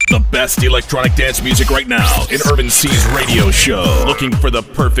The best electronic dance music right now in Irvin Cee's radio show. Looking for the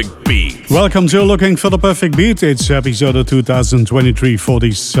perfect beat. Welcome to Looking for the Perfect Beat. It's episode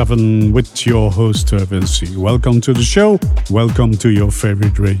 2023-47 with your host, Irvin Cee. Welcome to the show. Welcome to your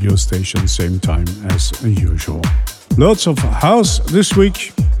favorite radio station, same time as usual. Lots of house this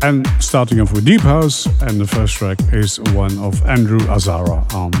week, and starting off with Deep House. And the first track is one of Andrew Azara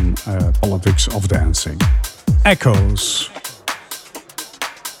on Politics of Dancing. Echoes.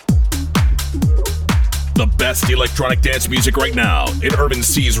 The best electronic dance music right now in Irvin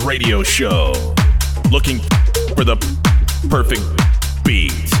Cee's radio show. Looking for the perfect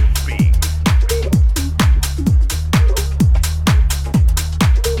beat.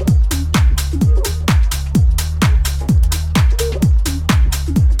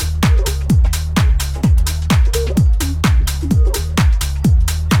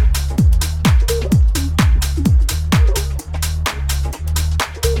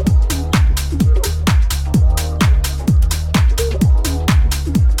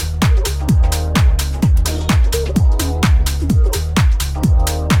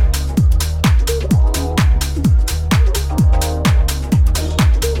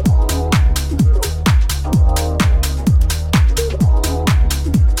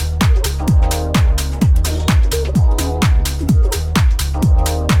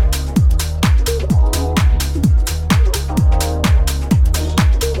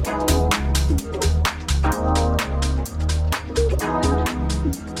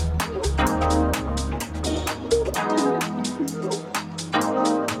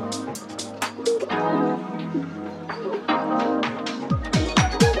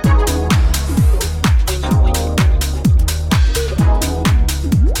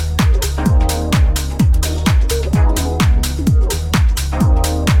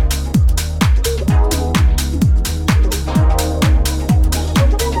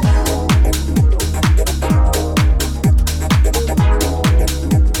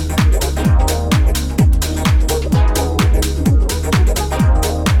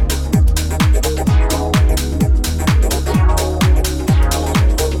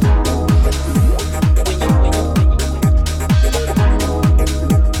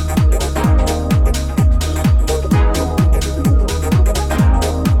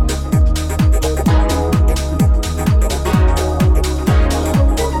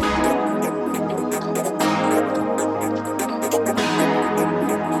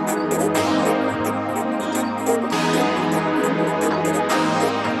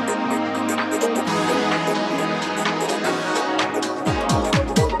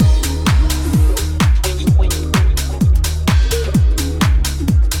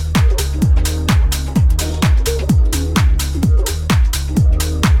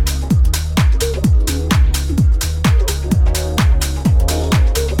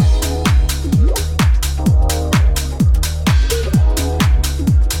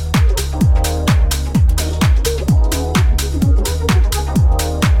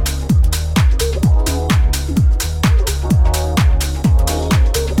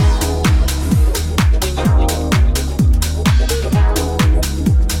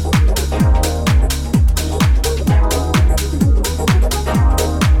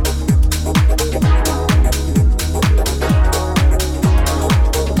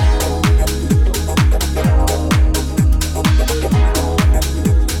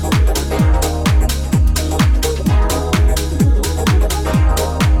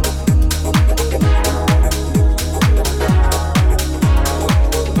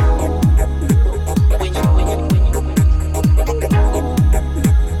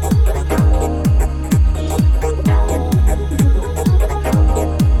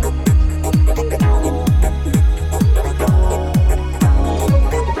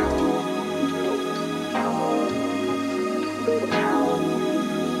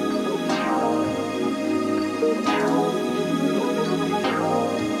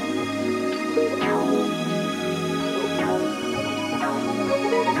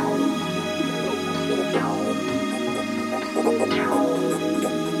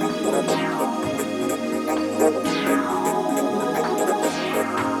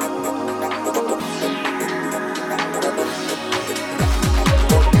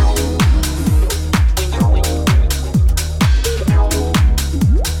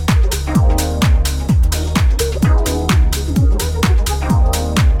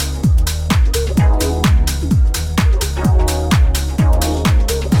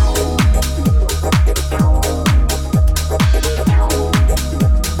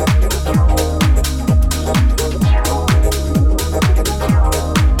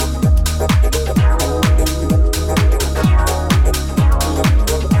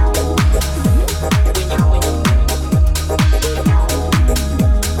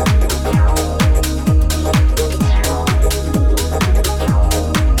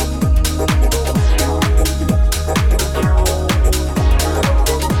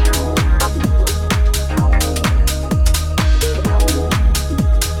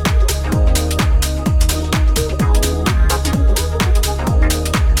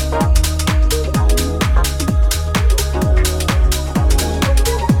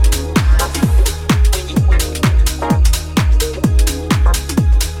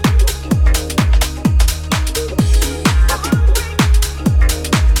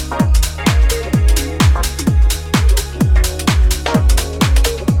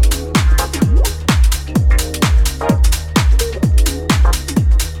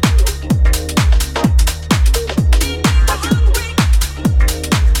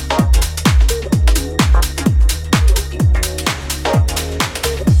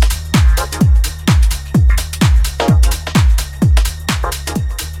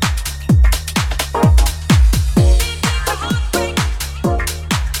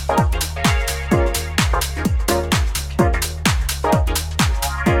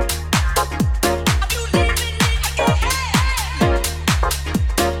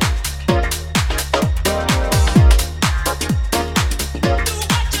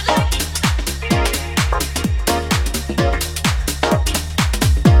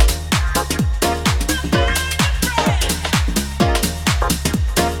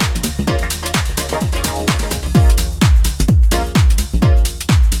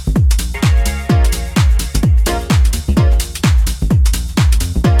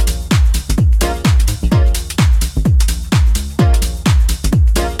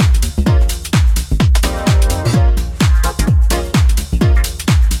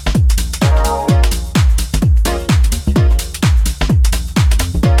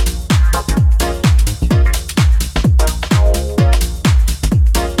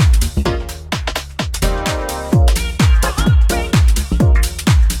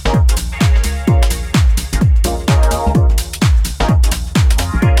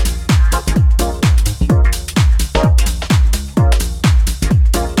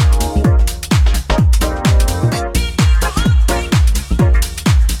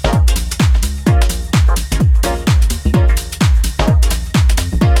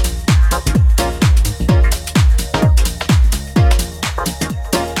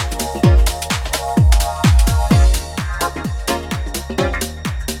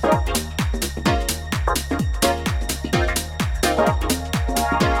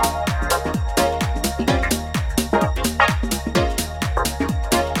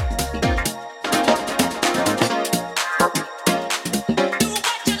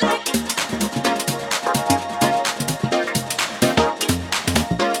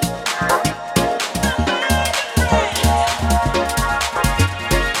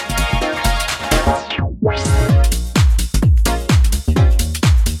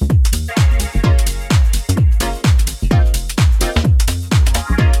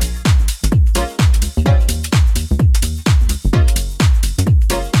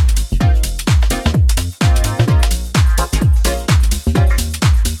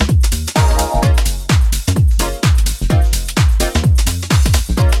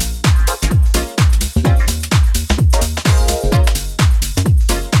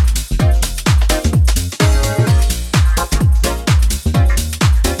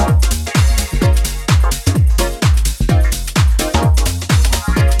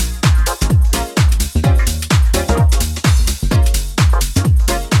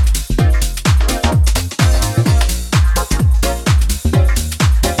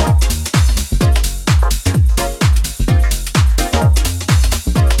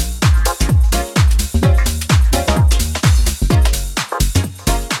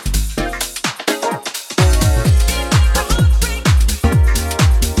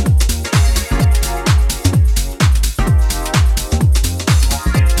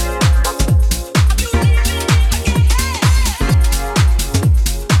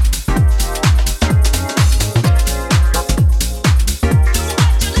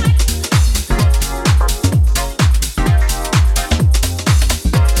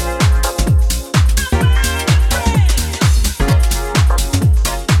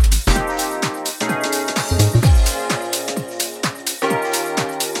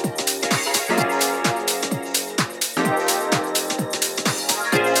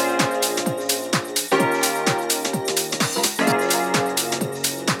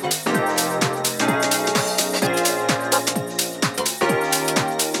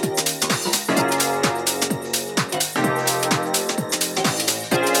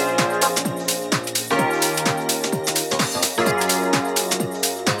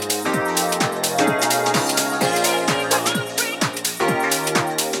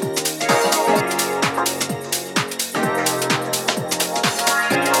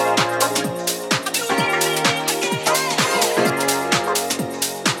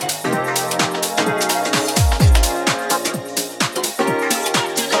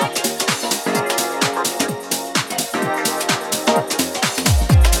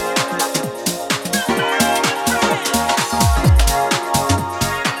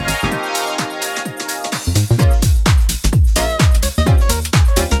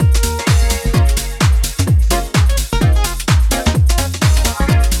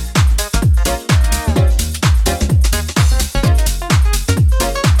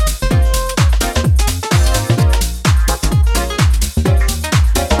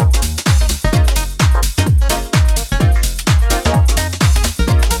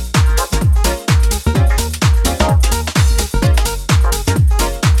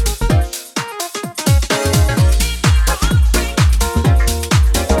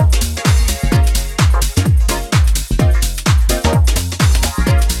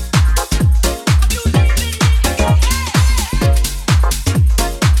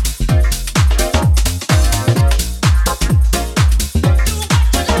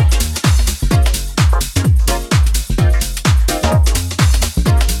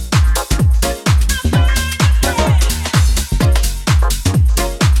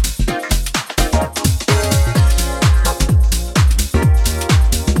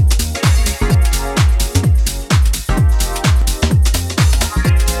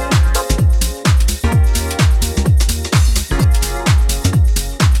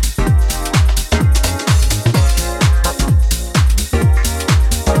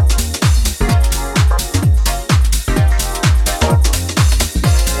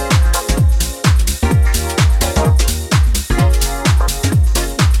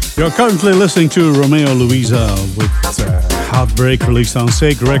 You're currently listening to Romeo Louisa with Heartbreak, released on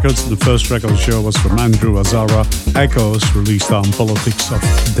Sake Records. The first record show was from Andrew Azara. Echoes, released on Politics of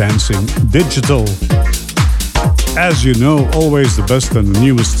Dancing Digital. As you know, always the best and the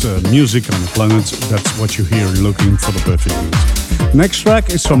newest music on the planet. That's what you hear looking for the perfect beat. Next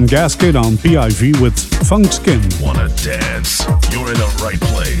track is from Gaskin on PIV with Funkskin. Wanna dance? You're in the right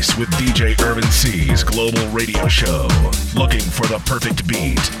place with DJ Irvin Cee's global radio show. Looking for the perfect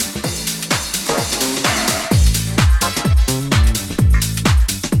beat.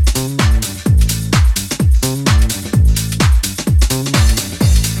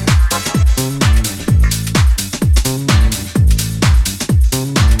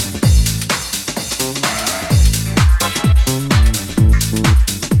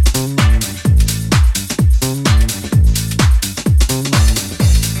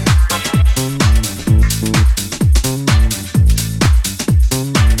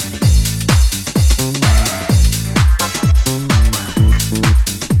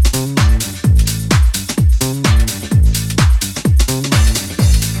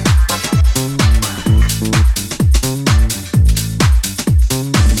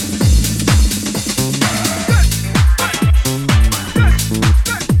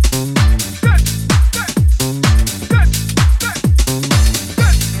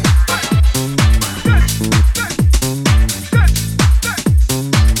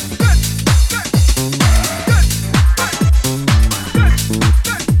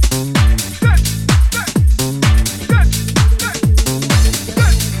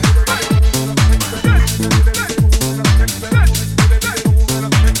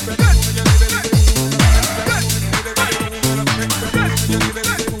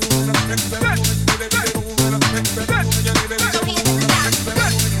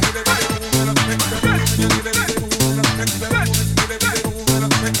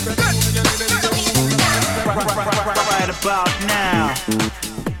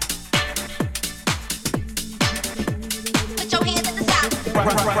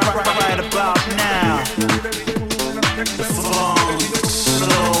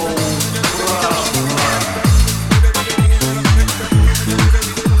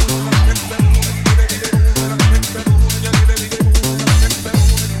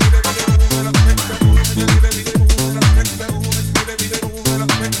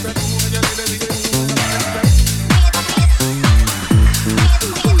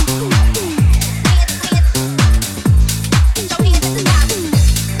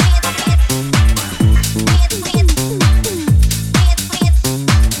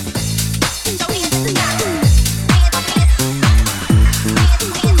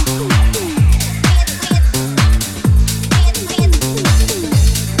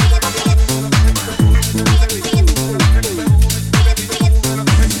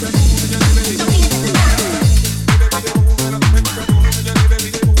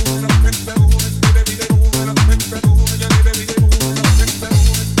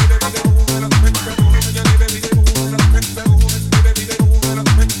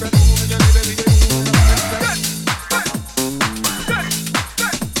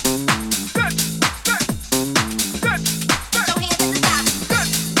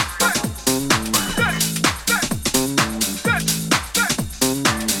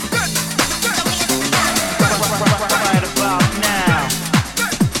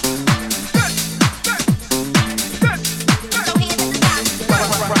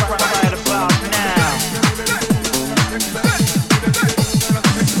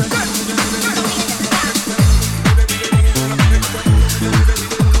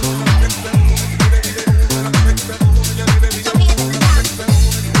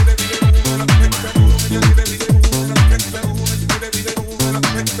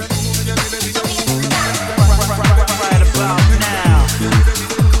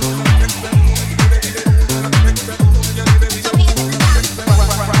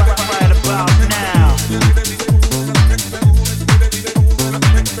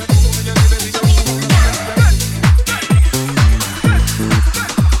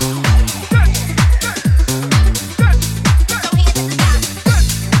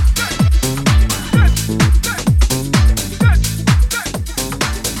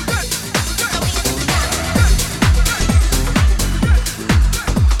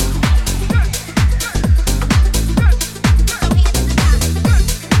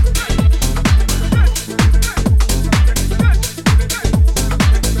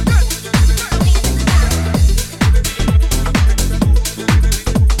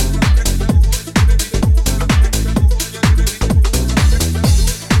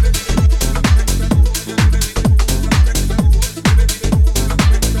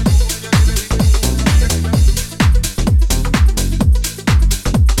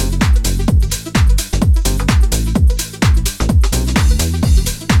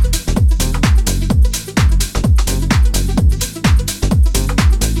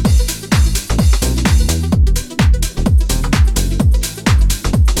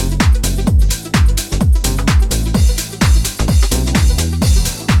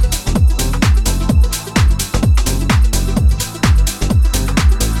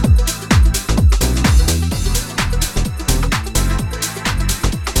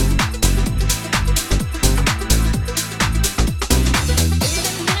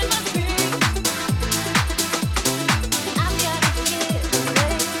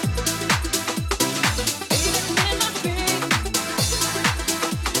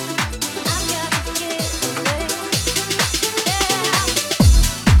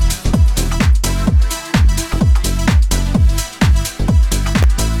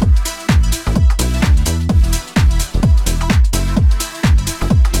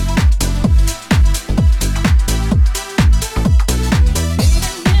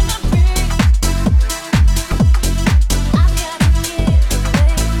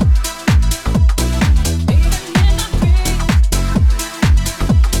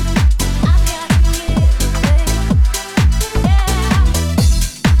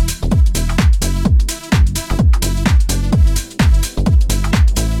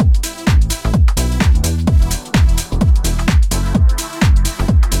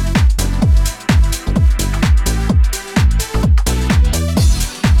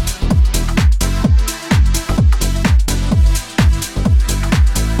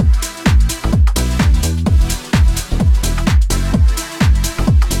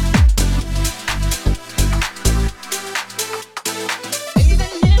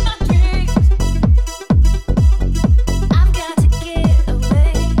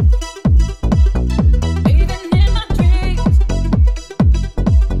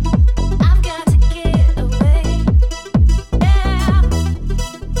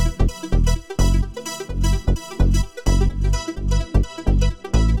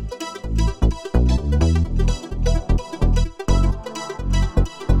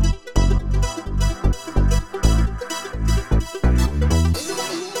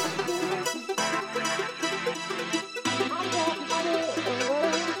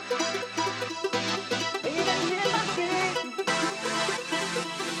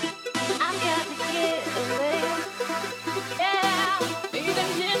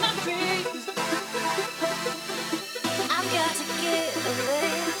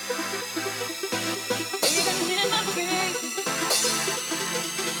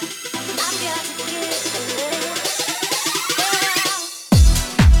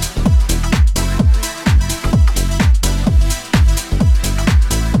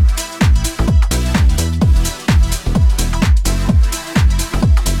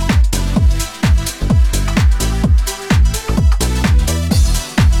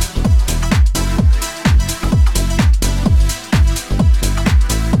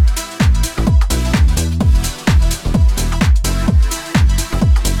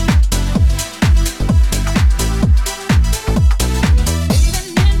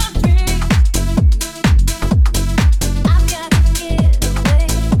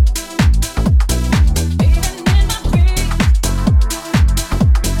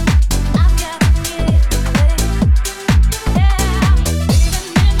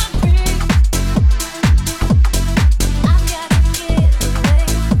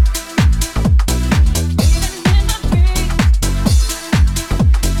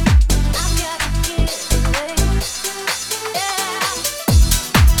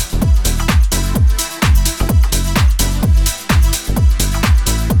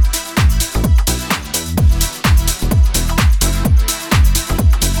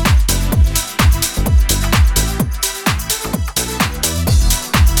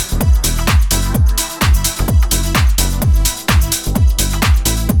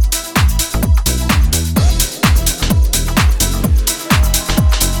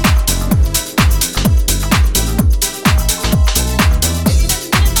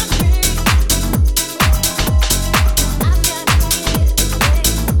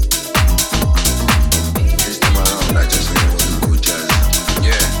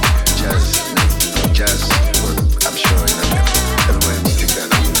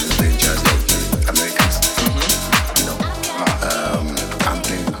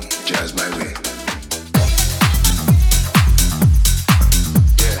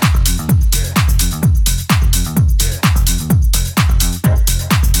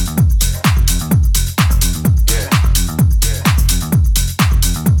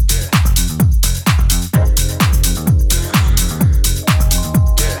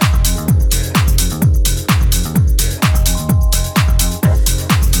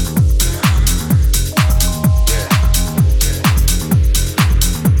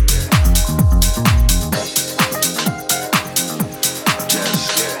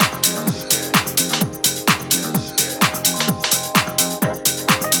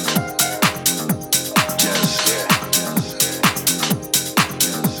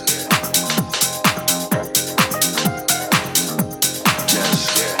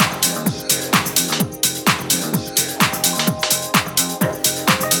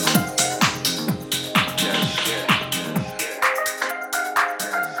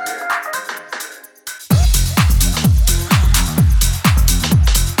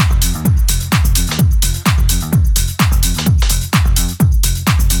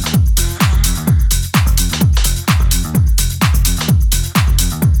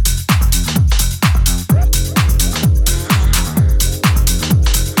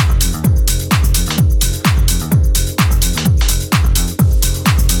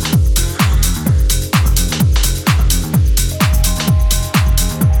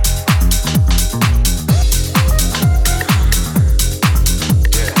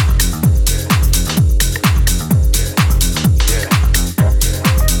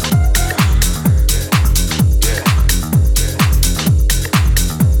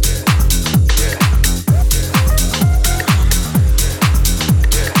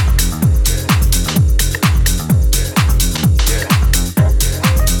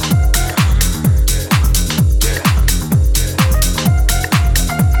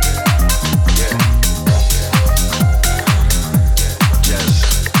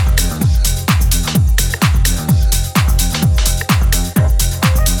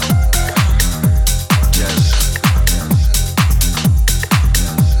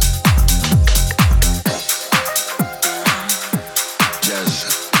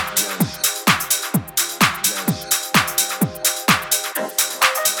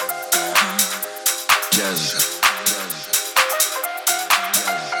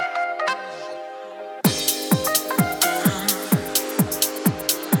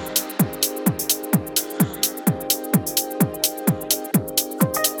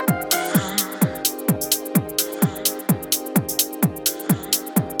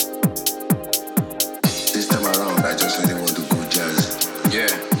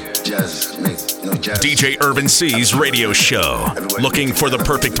 DJ Irvin Cee's radio show, looking for the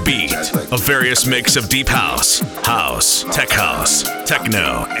perfect beat, a various mix of deep house, tech house,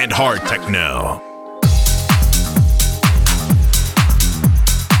 techno, and hard techno.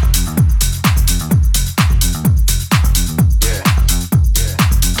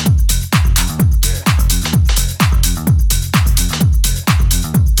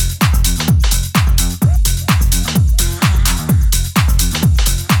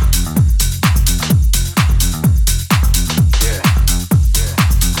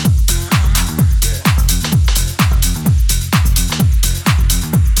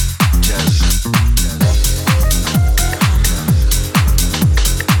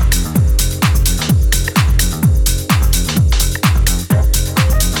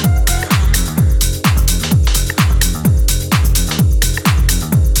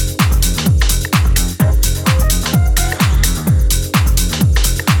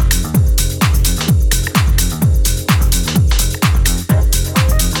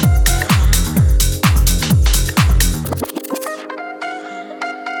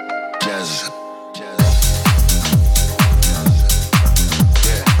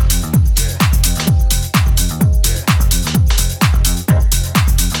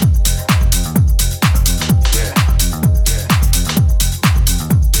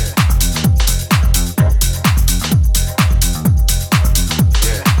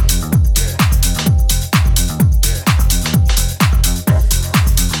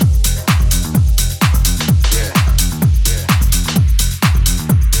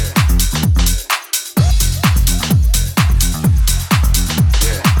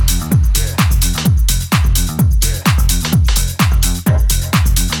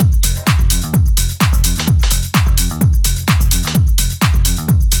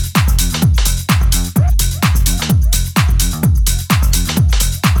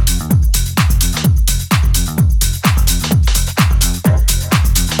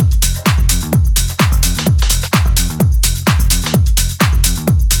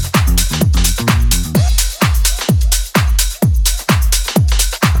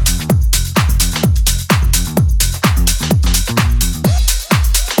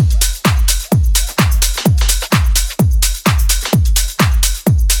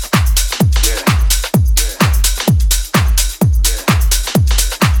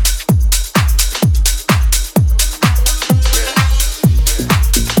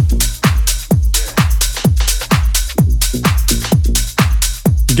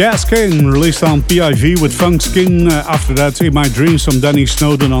 Gaskin released on PIV with Funkskin. After that, In My Dreams from Danny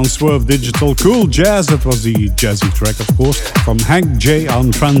Snowden on Swerve Digital. Cool Jazz, that was the jazzy track, of course, from Hank J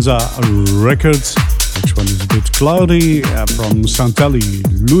on Tranza Records. Next one is a bit cloudy, from Santeli,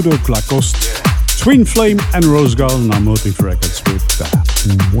 Ludo Lacoste, Twinflame and Rozegarden on Motive Records with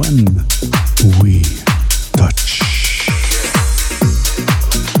When We Touch.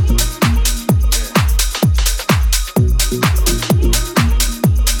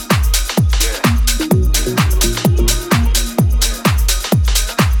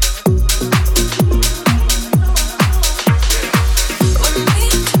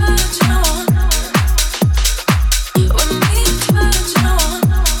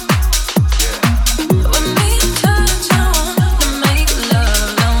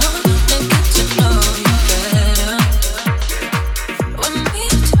 Better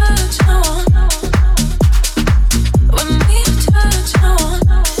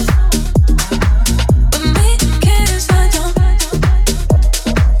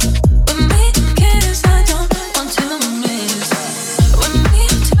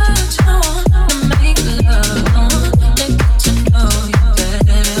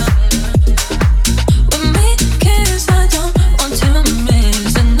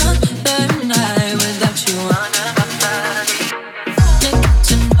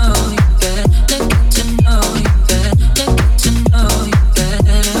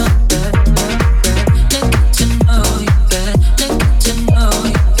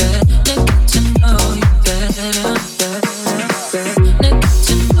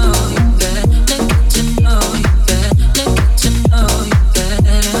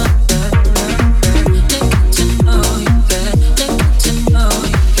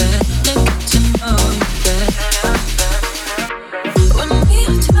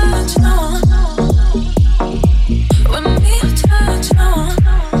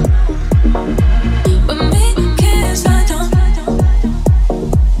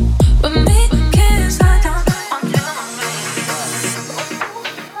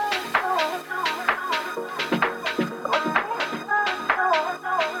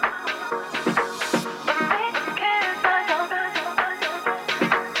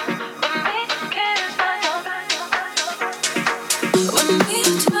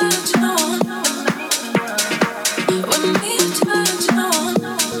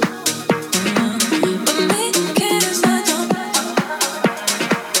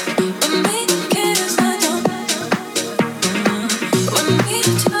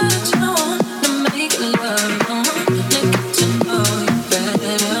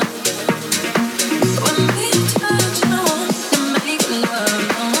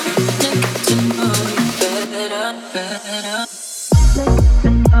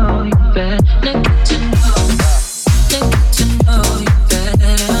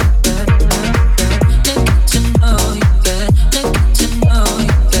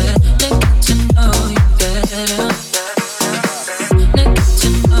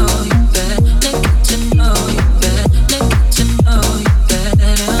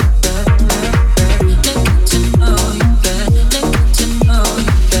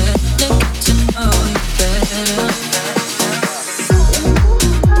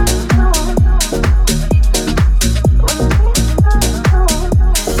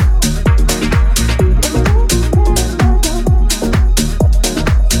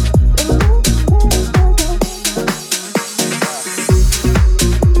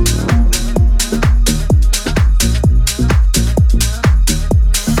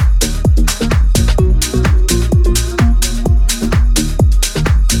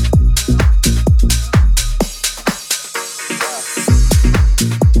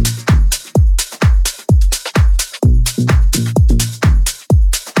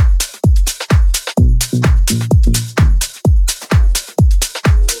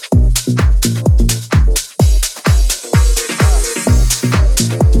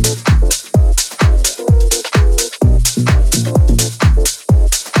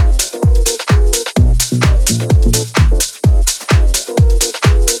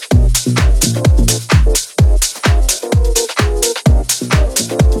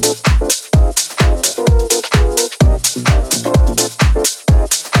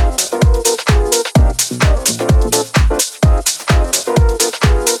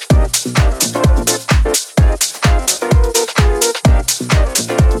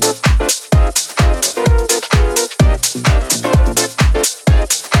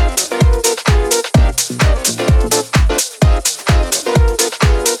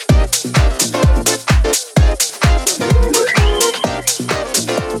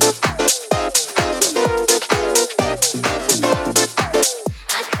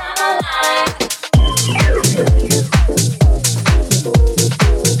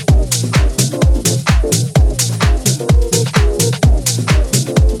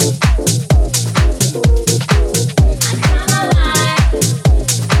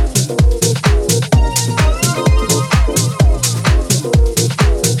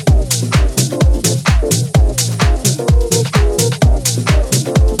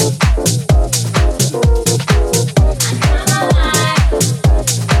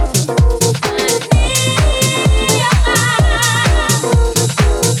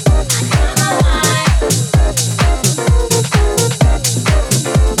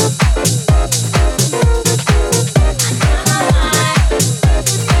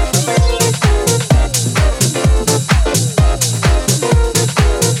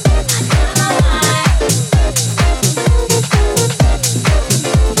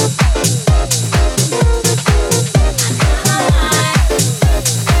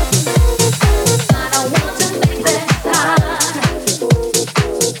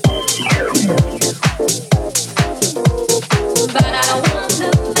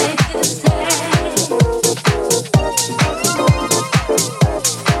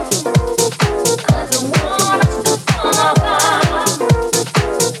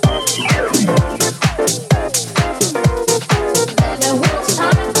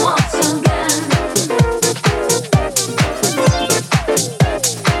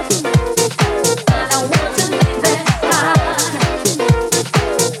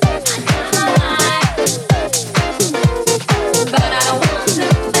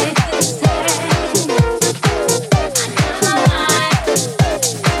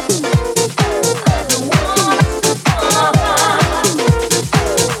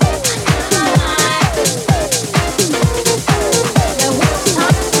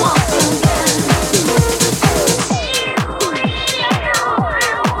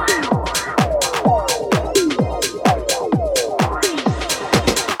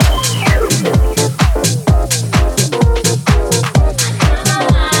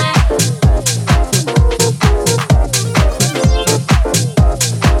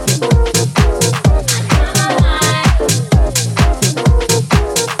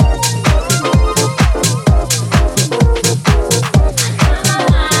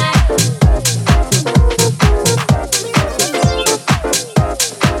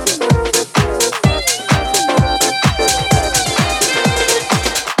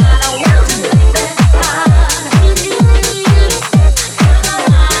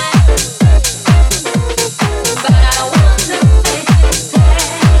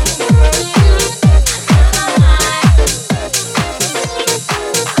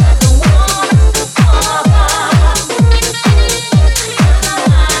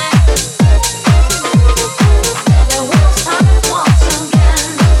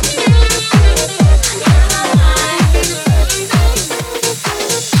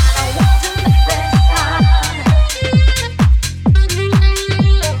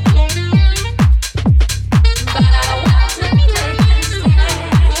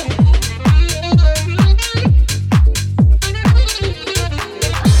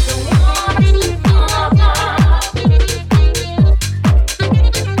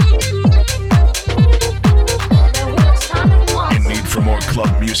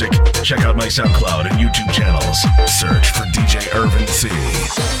Check out my SoundCloud and YouTube channels. Search for DJ Irvin Cee.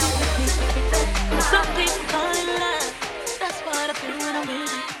 Some people call it love. That's what I feel when I'm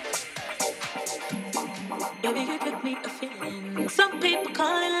with you. Baby, you give me a feeling. Some people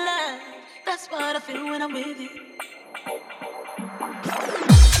call it love. That's what I feel when I'm with you.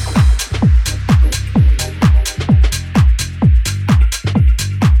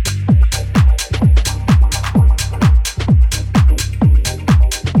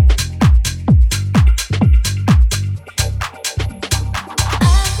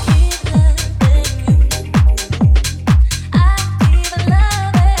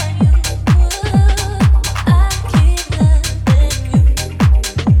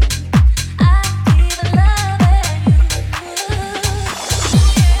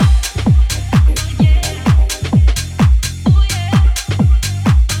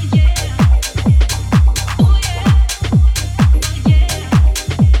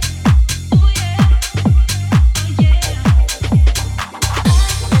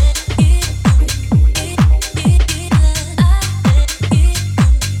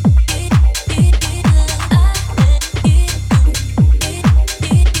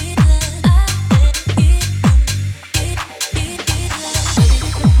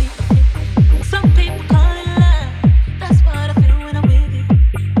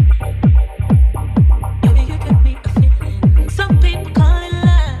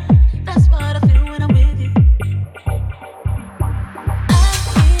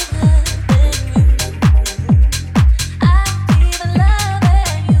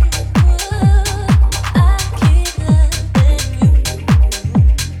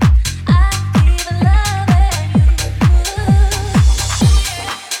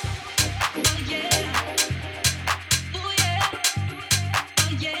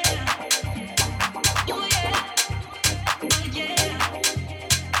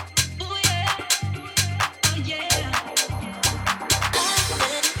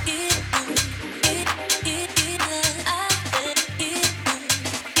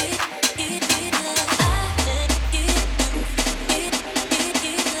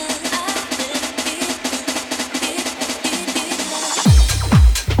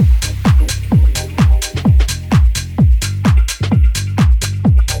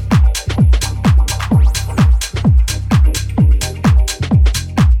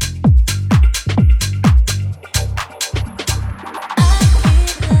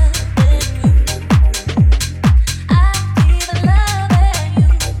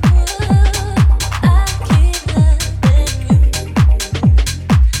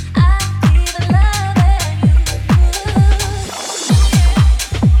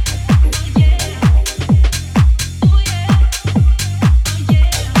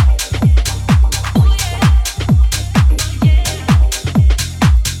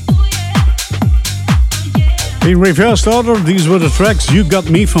 In reverse order, these were the tracks You Got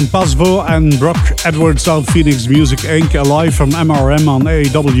Me from Pavzo and Brock Edwards out Phoenix Music Inc. Alive from MRM on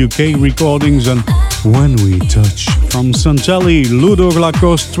AWK Recordings and When We Touch from Santeli, Ludo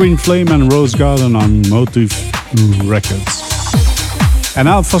Lacoste, Twinflame and Rozegarden on Motive Records. And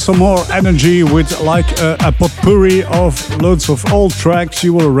out for some more energy with like a potpourri of loads of old tracks.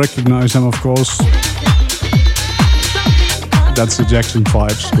 You will recognize them, of course. That's the Jackson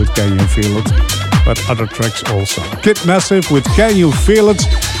Vibes with Can You Feel It? But other tracks also. Kid Massive with Can You Feel It?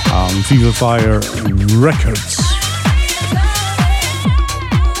 On Viva Fire Records.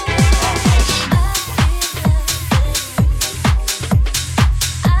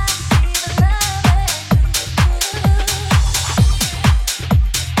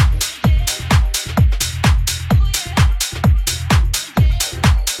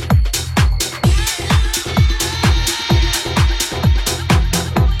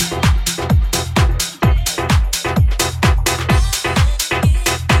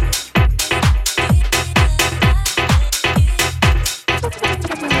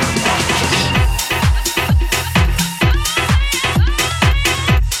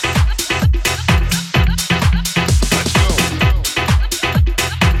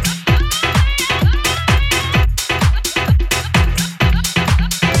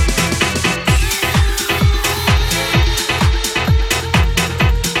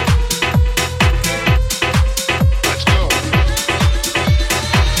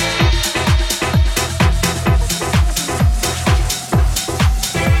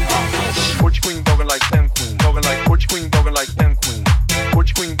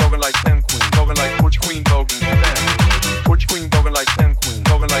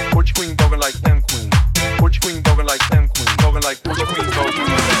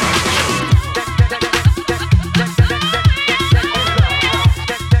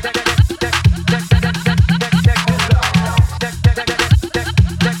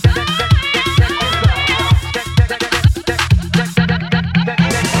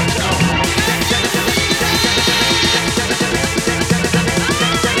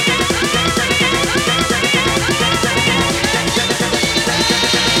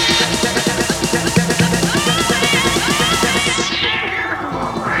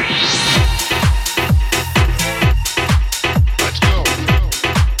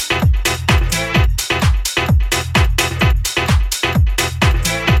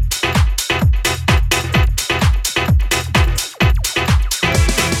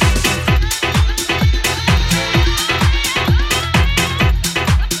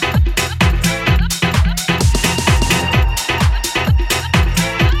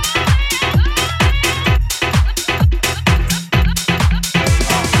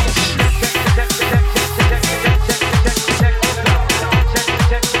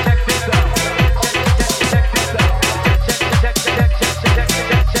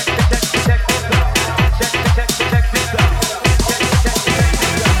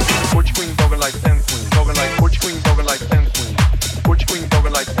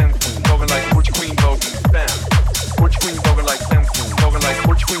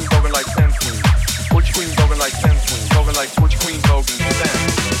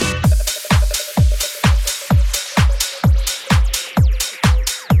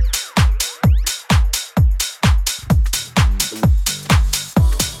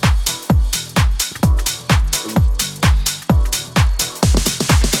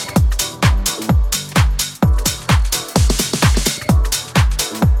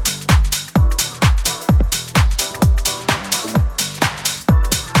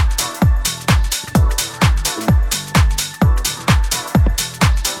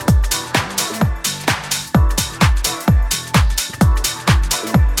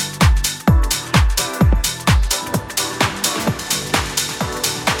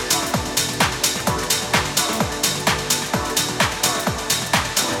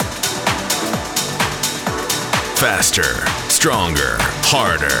 faster, stronger,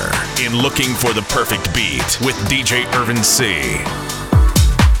 harder in looking for the perfect beat with DJ Irvin Cee.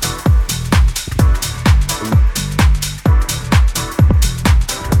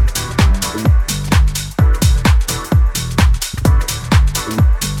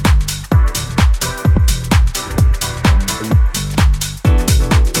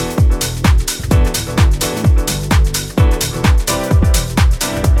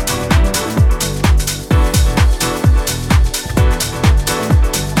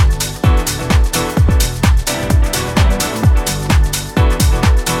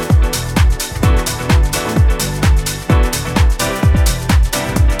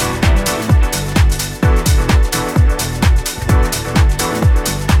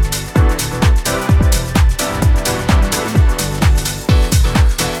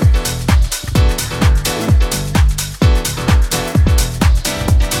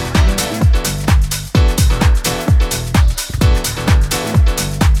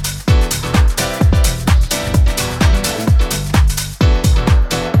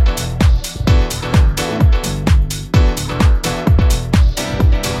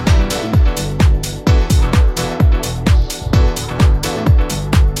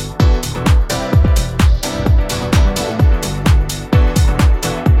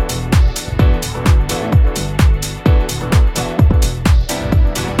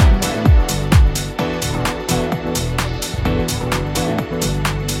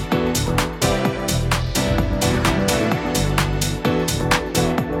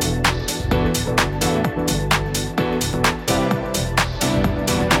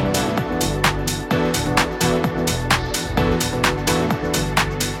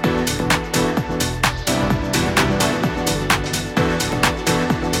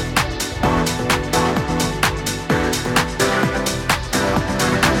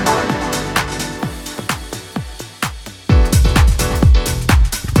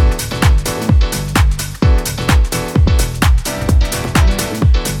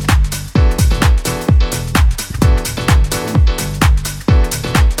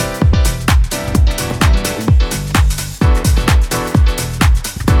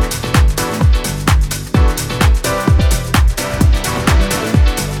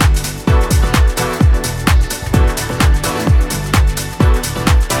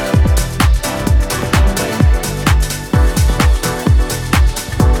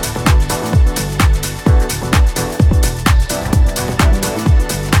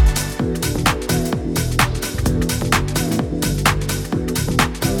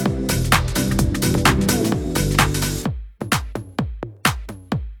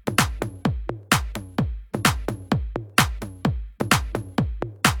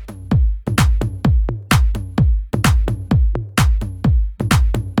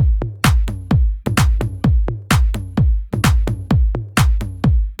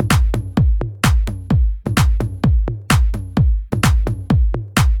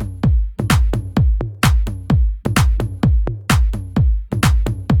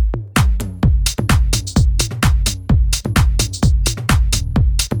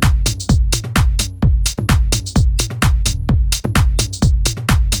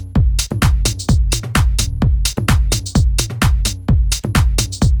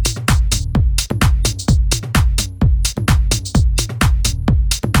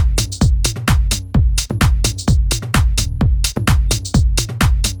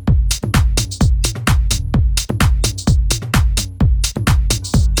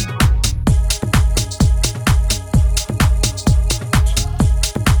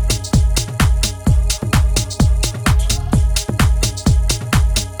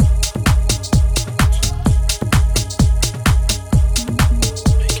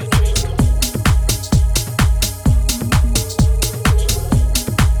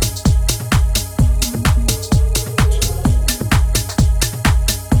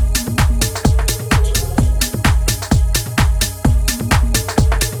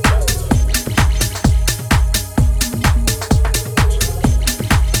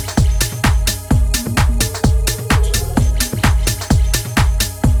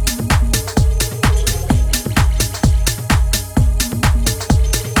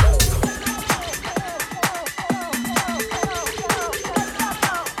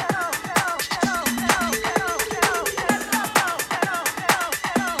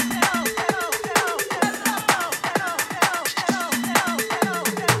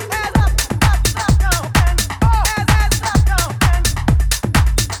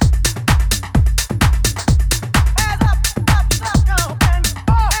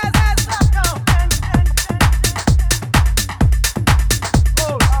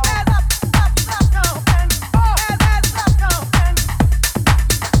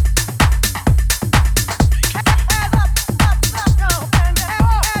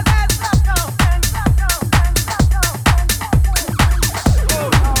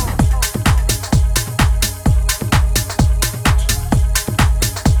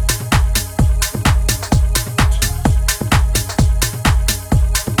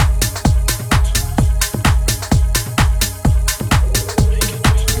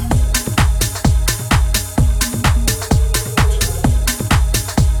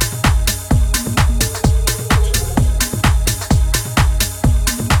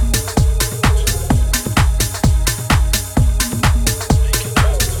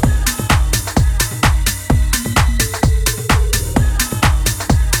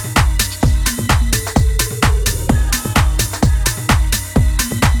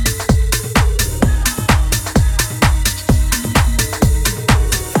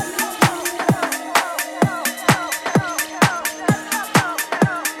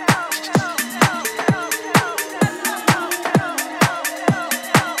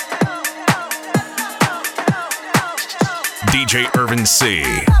 Irvin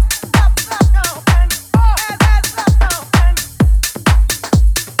Cee.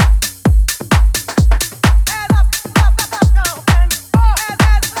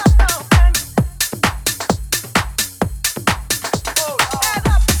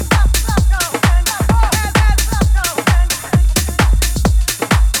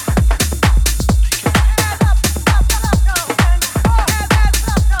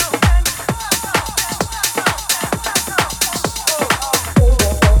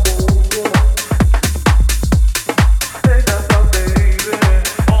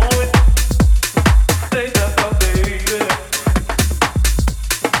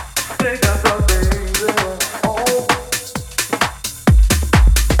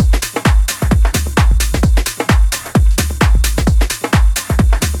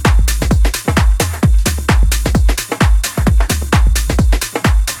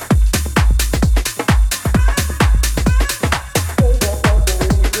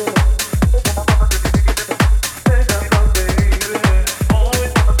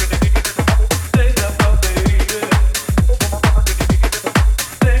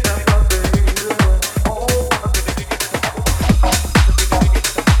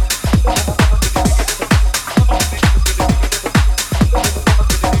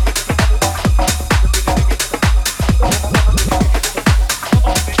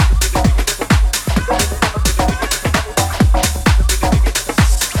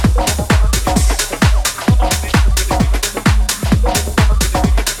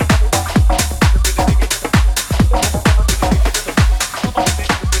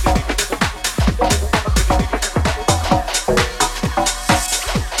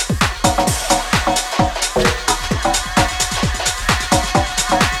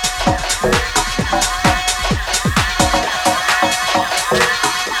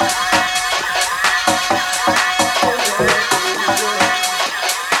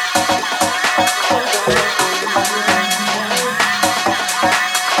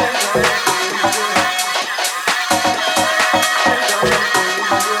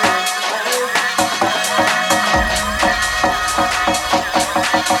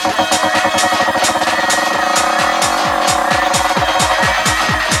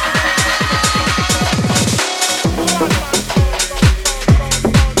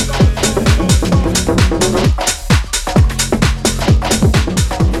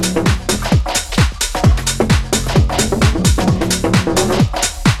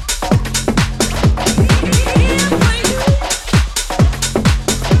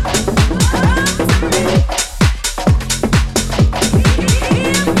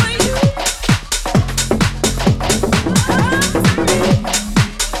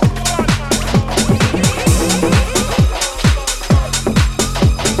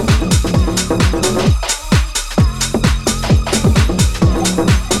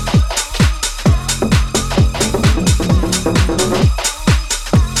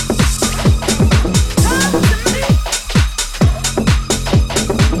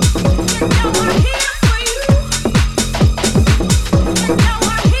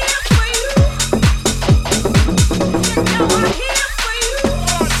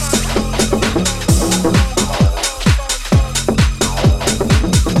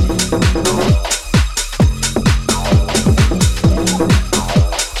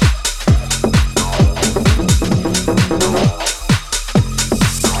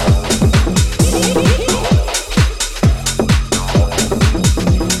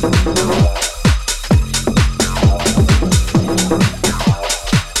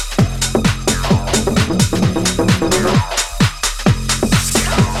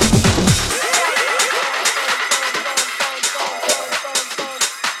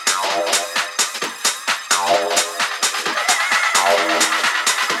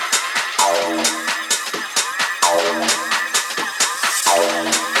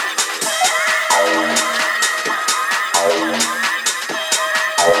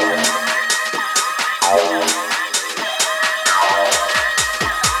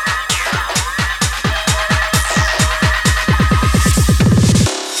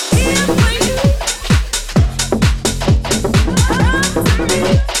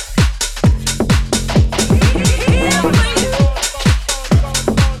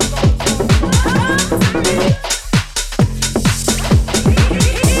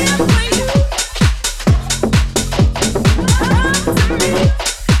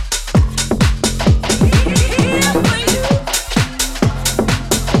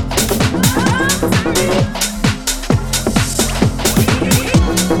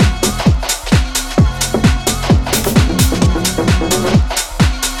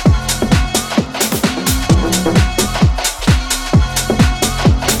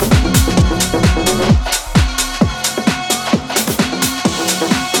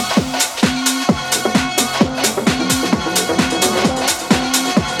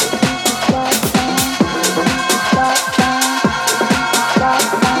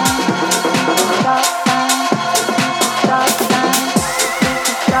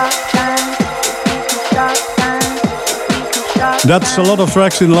 That's a lot of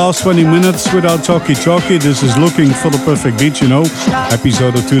tracks in the last 20 minutes without talkie-talkie. This is Looking for the Perfect Beat, you know.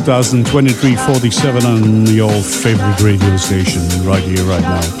 Episode of 2023-47 on your favorite radio station right here, right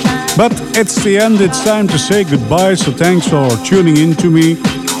now. But it's the end. It's time to say goodbye. So thanks for tuning in to me.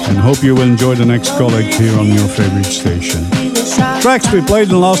 And hope you will enjoy the next collect here on your favorite station. Tracks we played in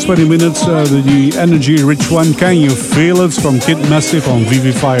the last 20 minutes. The energy-rich one, Can You Feel It? From Kid Massive on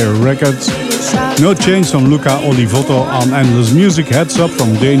Vivifier Records. No Change from Luca Olivotto on Endless Music. Heads Up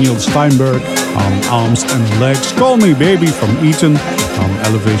from Daniel Steinberg on Arms and Legs. Call Me Baby from Eaton on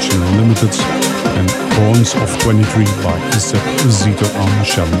Elevation Unlimited. And Horns of 23 by Seb Zito on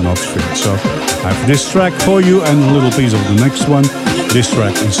Shall Not Fail. So I have this track for you and a little piece of the next one. This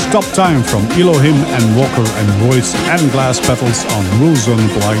track is Stop Time from Elohim and Walker and Royce and Glass Petals on Rules on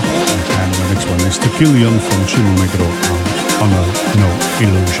Apply. And the next one is Tequilon from Chinonegro on Honor No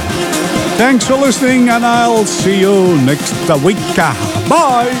Illusion. Thanks for listening and I'll see you next week.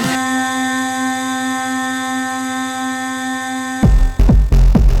 Bye!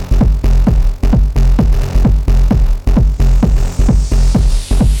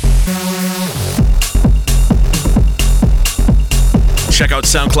 Check out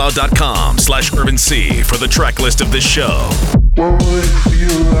soundcloud.com/Irvin Cee for the track list of this show. What would it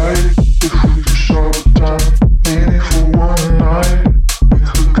feel like if we could stop time? Maybe for one night we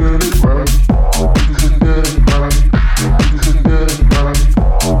could get it right. We could get it right. We could get it right.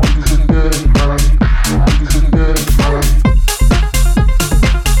 We could get it right. We could get it right.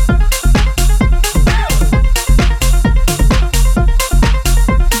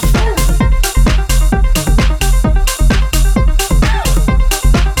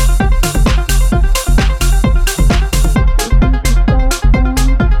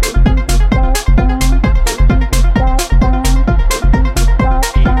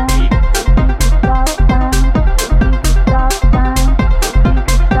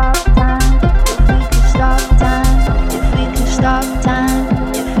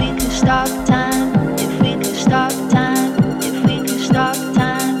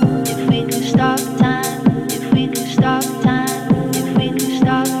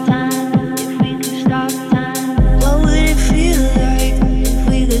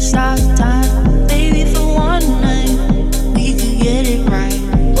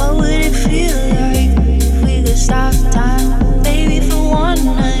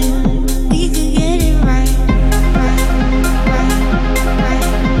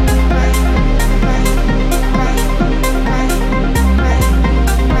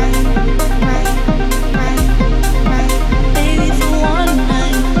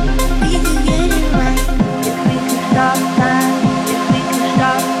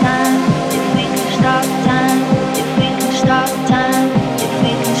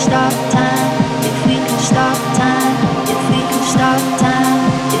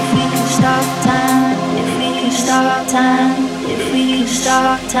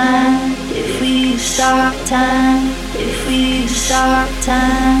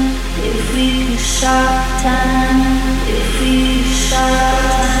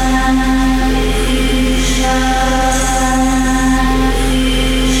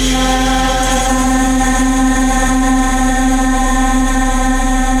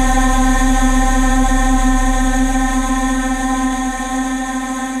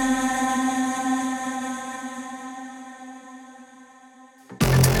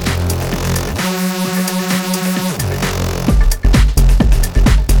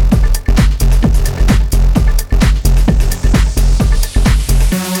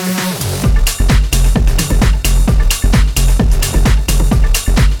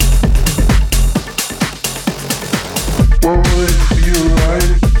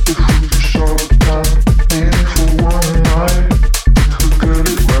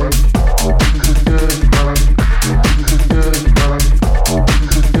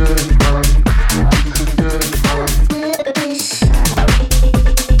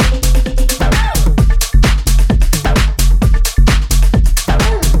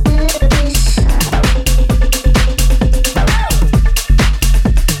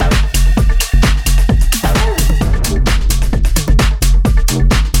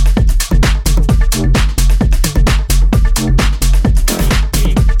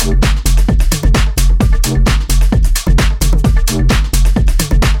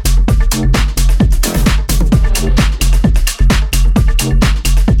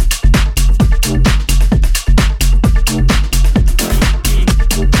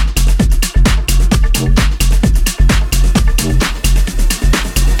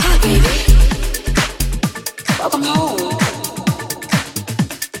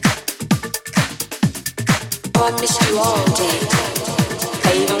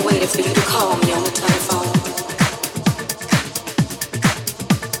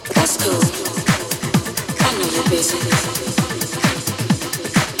 You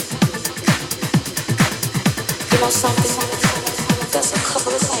know something? There's a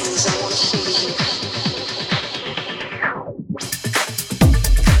couple of things I want to share with you.